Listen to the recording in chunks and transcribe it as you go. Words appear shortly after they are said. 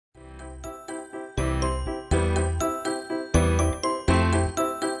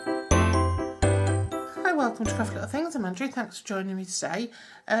welcome to Craft Little Things. I'm Andrew, thanks for joining me today.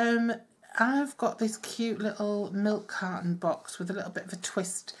 I've got this cute little milk carton box with a little bit of a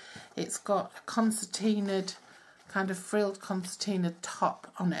twist. It's got a concertinaed, kind of frilled concertinaed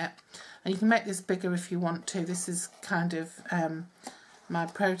top on it. And you can make this bigger if you want to. This is kind of my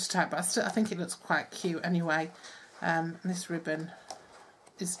prototype, but I think it looks quite cute anyway. This ribbon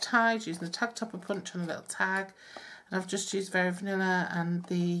is tied using the tag topper punch and a little tag. And I've just used Very Vanilla and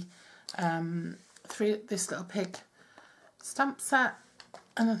the this little pig stamp set,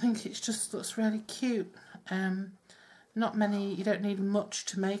 and I think it just looks really cute. Not many, you don't need much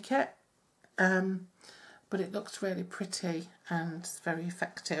to make it, but it looks really pretty and it's very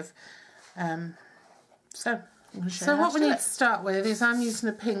effective. So I'm going to show you what we need to start with is I'm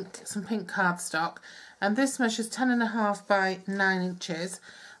using some pink cardstock, and this measures 10.5 by 9 inches.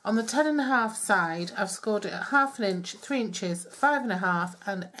 On the 10.5 side, I've scored it at 1/2 inch, 3 inches, 5.5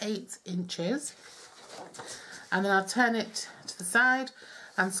 and 8 inches. And then I'll turn it to the side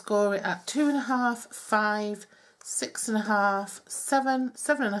and score it at 2.5, 5, 6.5, 7,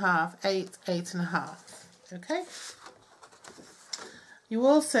 7.5, 8, 8.5. Okay. You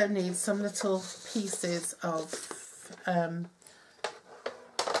also need some little pieces of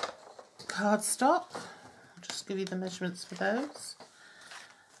cardstock. I'll just give you the measurements for those.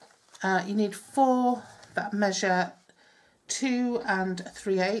 You need 4 that measure 2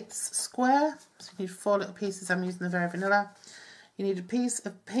 3/8 square. So you need 4 little pieces. I'm using the Very Vanilla. You need a piece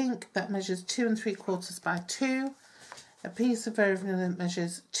of pink that measures 2 3/4 by 2. A piece of Very Vanilla that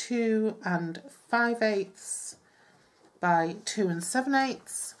measures 2 5/8 by 2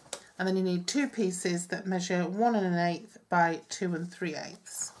 7/8. And then you need 2 pieces that measure 1 1/8 by 2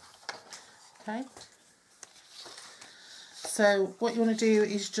 3/8. Okay. So what you want to do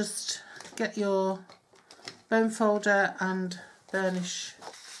is just get your bone folder and burnish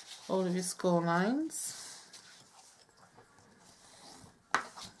all of your score lines.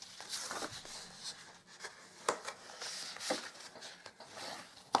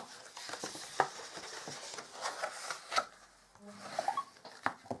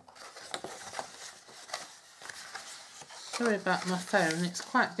 Sorry about my phone, it's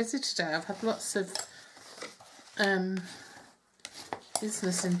quite busy today. I've had lots of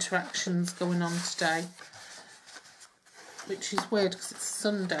business interactions going on today, which is weird because it's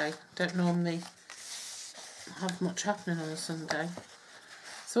Sunday. Don't normally have much happening on a Sunday.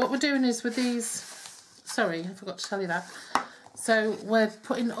 So what we're doing is with these, sorry, I forgot to tell you that. So we're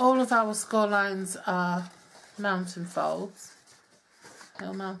putting all of our score lines are mountain folds,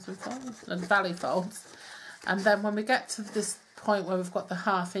 hill mountain folds and valley folds. And then when we get to this point where we've got the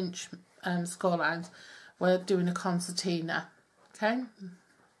 1/2 inch score lines, we're doing a concertina. Okay,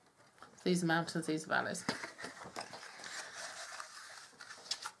 these are mountains, these are valleys.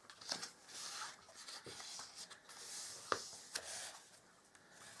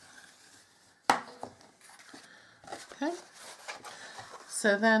 Okay,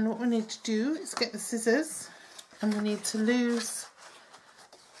 so then what we need to do is get the scissors, and we need to lose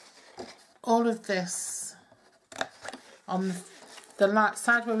all of this on the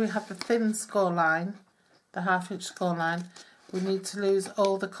side where we have the thin score line, the 1/2 inch score line. We need to lose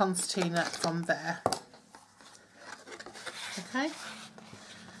all the concertina from there. Okay.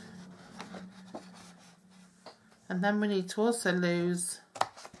 And then we need to also lose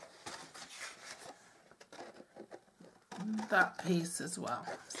that piece as well.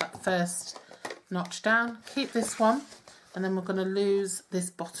 So that first notch down. Keep this one, and then we're going to lose this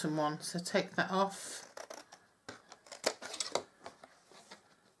bottom one. So take that off.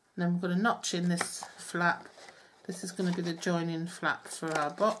 And then we're going to notch in this flap. This is going to be the joining flap for our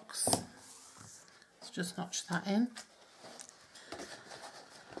box. Let's just notch that in.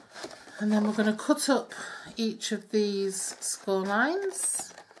 And then we're going to cut up each of these score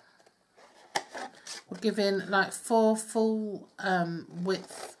lines. We're giving like 4 full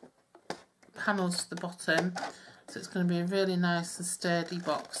width panels to the bottom. So it's going to be a really nice and sturdy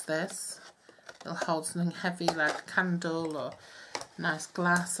box, this. It'll hold something heavy like a candle or nice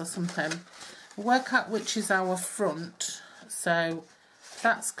glass or something. Work out which is our front. So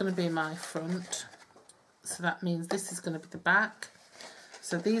that's going to be my front. So that means this is going to be the back.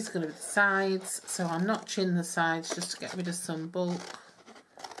 So these are going to be the sides. So I'm notching the sides just to get rid of some bulk.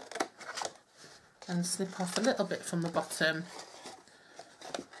 And snip off a little bit from the bottom.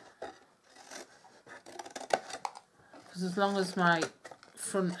 Because as long as my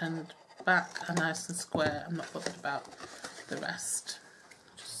front and back are nice and square, I'm not bothered about the rest.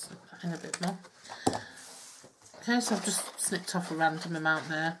 Just snip that in a bit more. Okay, so I've just snipped off a random amount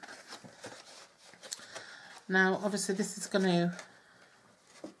there. Now obviously this is going to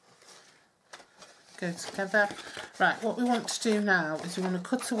go together. Right, what we want to do now is we want to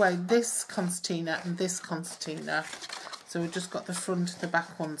cut away this concertina and this concertina. So we've just got the front and the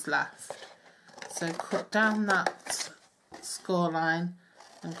back ones left. So cut down that score line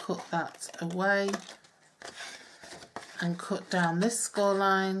and cut that away. And cut down this score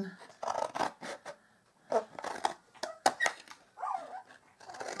line.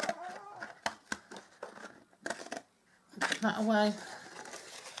 Put that away.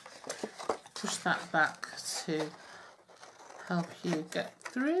 Push that back to help you get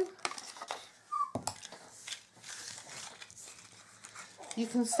through. You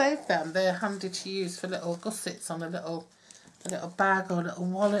can save them, they're handy to use for little gussets on a little bag or a little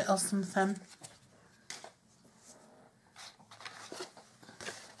wallet or something.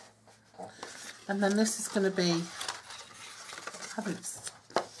 And then this is going to be, I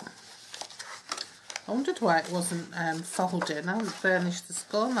wondered why it wasn't folded. I haven't burnished the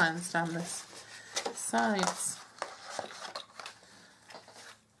score lines down this sides.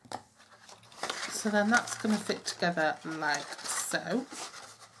 So then that's going to fit together like so.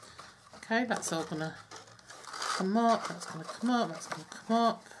 Okay, that's all going to come up, that's going to come up, that's going to come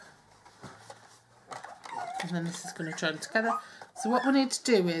up. And then this is going to join together. So what we need to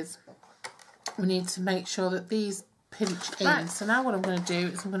do is, we need to make sure that these pinch in. Right, so now what I'm going to do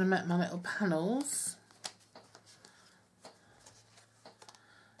is I'm going to make my little panels.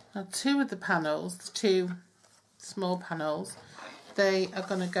 Now two of the panels, the two small panels, they are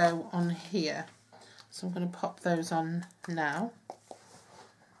going to go on here. So I'm going to pop those on now.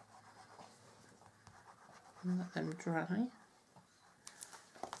 And let them dry.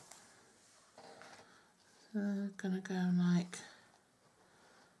 So they're going to go like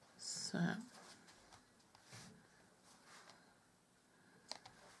so.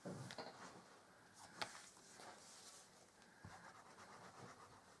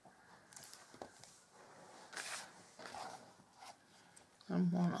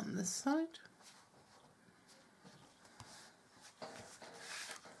 And one on this side.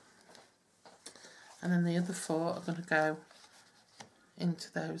 And then the other four are going to go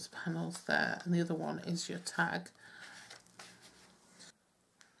into those panels there, and the other one is your tag.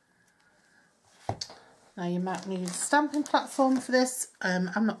 Now you might need a stamping platform for this.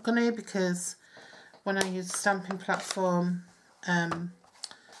 I'm not going to, because when I use a stamping platform it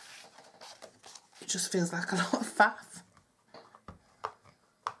just feels like a lot of faff.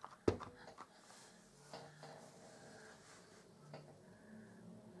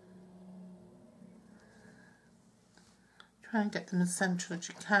 Try and get them as central as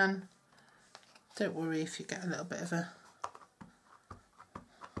you can. Don't worry if you get a little bit of a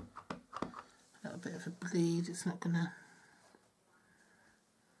bleed, it's not gonna.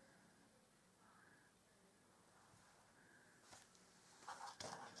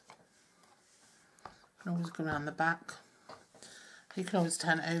 You can always go around the back. You can always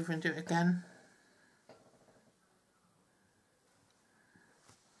turn it over and do it again.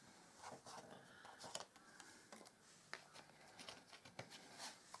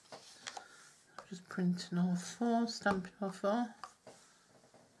 Just printing all four, stamping all four.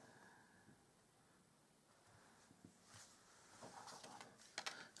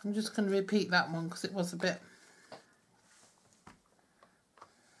 I'm just going to repeat that one because it was a bit.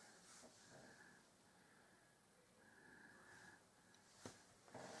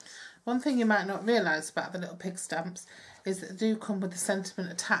 One thing you might not realise about the little pig stamps is that they do come with the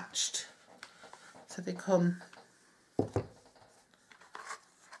sentiment attached. So they come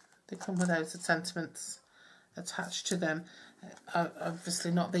with those sentiments attached to them.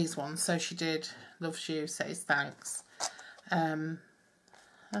 Obviously not these ones. So she did, loves you, says thanks.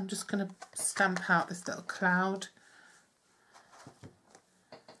 I'm just going to stamp out this little cloud.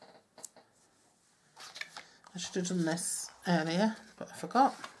 I should have done this earlier, but I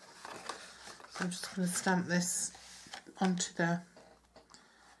forgot. So I'm just going to stamp this onto the,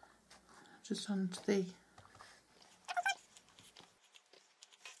 just onto the,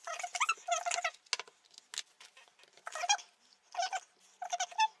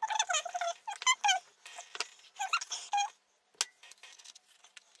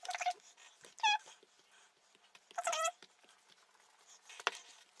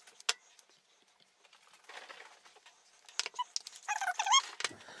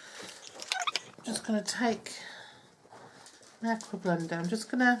 just going to take my aqua blender. I'm just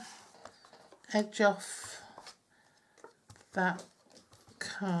going to edge off that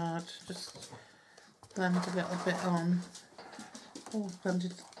card, just blend a little bit on. Oh,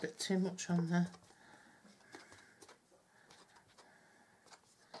 blended a bit too much on there.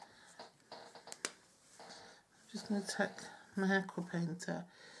 I'm just going to take my aqua painter,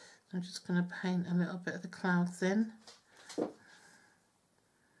 I'm just going to paint a little bit of the clouds in.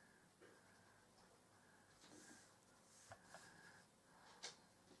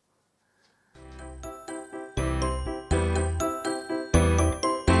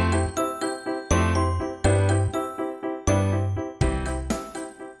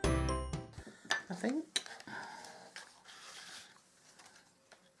 I think.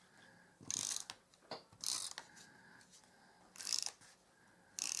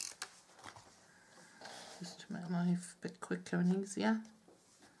 Just to make life a bit quicker and easier.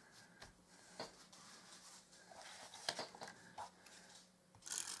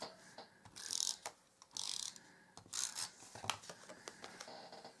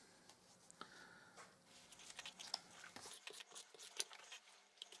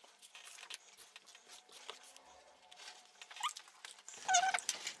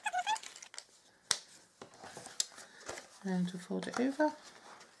 And to fold it over and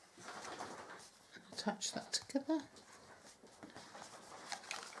attach that together.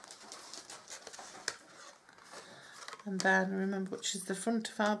 And then remember which is the front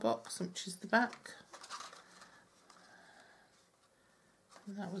of our box and which is the back.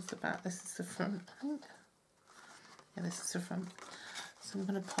 And that was the back, this is the front, I think. Yeah, this is the front. So I'm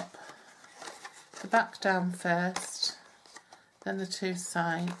going to pop the back down first, then the two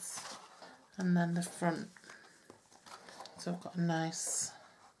sides, and then the front. So I've got a nice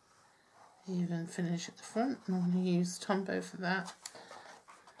even finish at the front, and I'm going to use Tombow for that,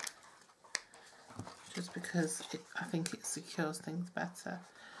 just because I think it secures things better.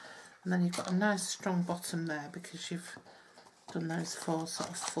 And then you've got a nice strong bottom there because you've done those 4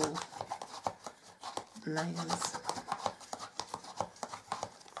 sort of full layers.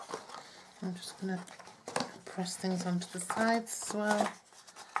 I'm just going to press things onto the sides as well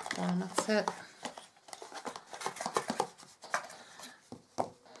while I'm at it.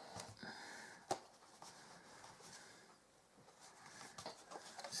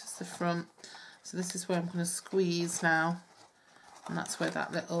 The front, so this is where I'm going to squeeze now, and that's where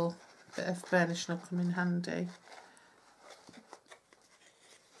that little bit of burnish will come in handy.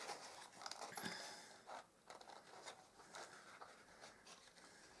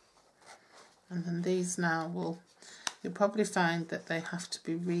 And then these now you'll probably find that they have to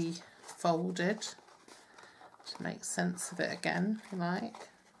be refolded to make sense of it again, if you like.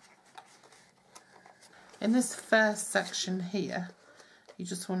 In this first section here, you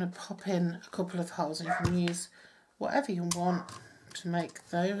just want to pop in a couple of holes, and you can use whatever you want to make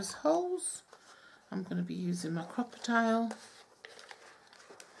those holes. I'm going to be using my crocodile,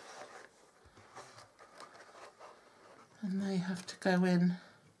 and they have to go in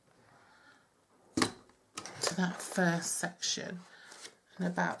to that first section and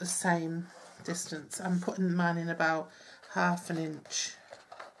about the same distance. I'm putting mine in about ½ an inch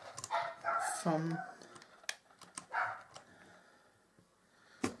from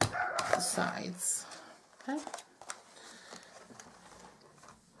sides. Okay.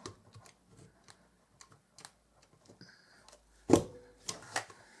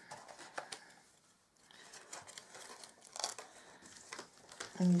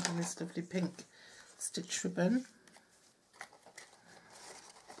 I'm using this lovely pink stitch ribbon.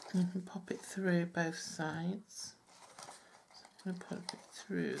 You can pop it through both sides. So I'm going to put it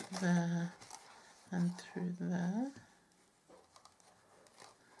through there and through there.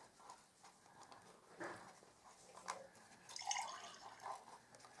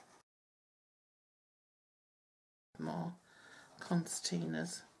 More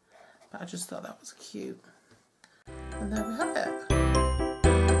concertinas, but I just thought that was cute, and there we have it.